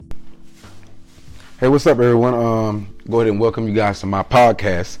Hey, what's up, everyone? Go ahead and welcome you guys to my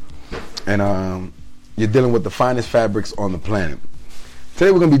podcast. And you're dealing with the finest fabrics on the planet. Today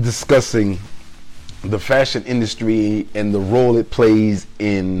we're going to be discussing the fashion industry and the role it plays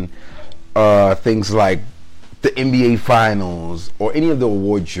in things like the NBA Finals or any of the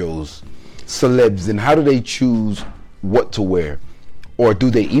award shows, celebs, and how do they choose what to wear, or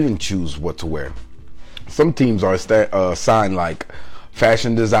do they even choose what to wear? Some teams are assigned like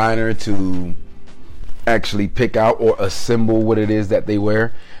fashion designer to actually pick out or assemble what it is that they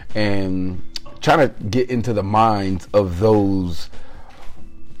wear, and trying to get into the minds of those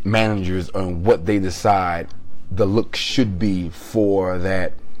managers on what they decide the look should be for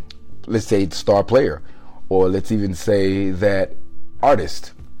that, let's say, star player, or let's even say that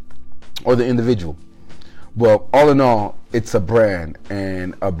artist or the individual. Well, all in all, it's a brand,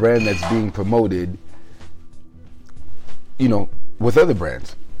 and a brand that's being promoted, with other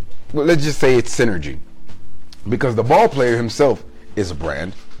brands. Well, let's just say it's synergy, because the ball player himself is a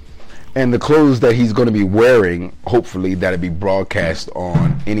brand, and the clothes that he's going to be wearing, hopefully that'll be broadcast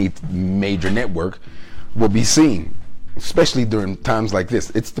on any major network, will be seen, especially during times like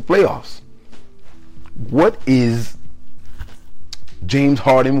this. It's the playoffs. What is James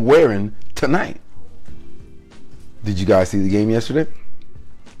Harden wearing tonight? Did you guys see the game yesterday?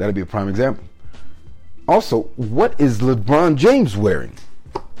 That'll be a prime example. Also, what is LeBron James wearing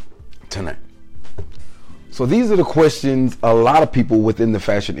tonight? So these are the questions a lot of people within the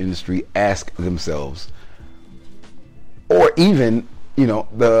fashion industry ask themselves, or even,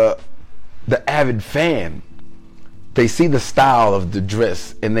 the avid fan. They see the style of the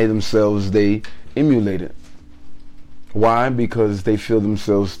dress and they emulate it. Why? Because they feel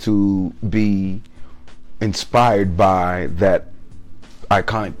themselves to be inspired by that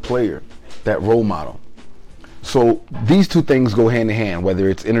iconic player, that role model. So these two things go hand in hand, whether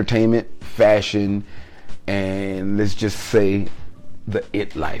it's entertainment, fashion, and let's just say the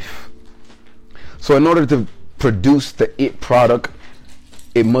it life. So in order to produce the it product,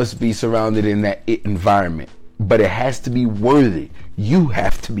 it must be surrounded in that it environment, but it has to be worthy. You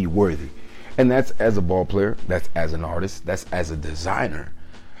have to be worthy. And that's as a ball player, that's as an artist, that's as a designer,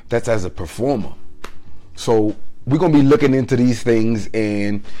 that's as a performer. So we're going to be looking into these things,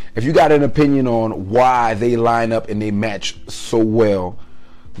 and if you got an opinion on why they line up and they match so well,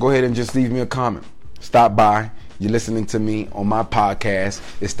 go ahead and just leave me a comment. Stop by. You're listening to me on my podcast.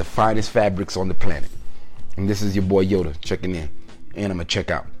 It's the finest fabrics on the planet. And this is your boy Yoda checking in. And I'm going to check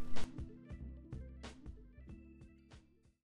out.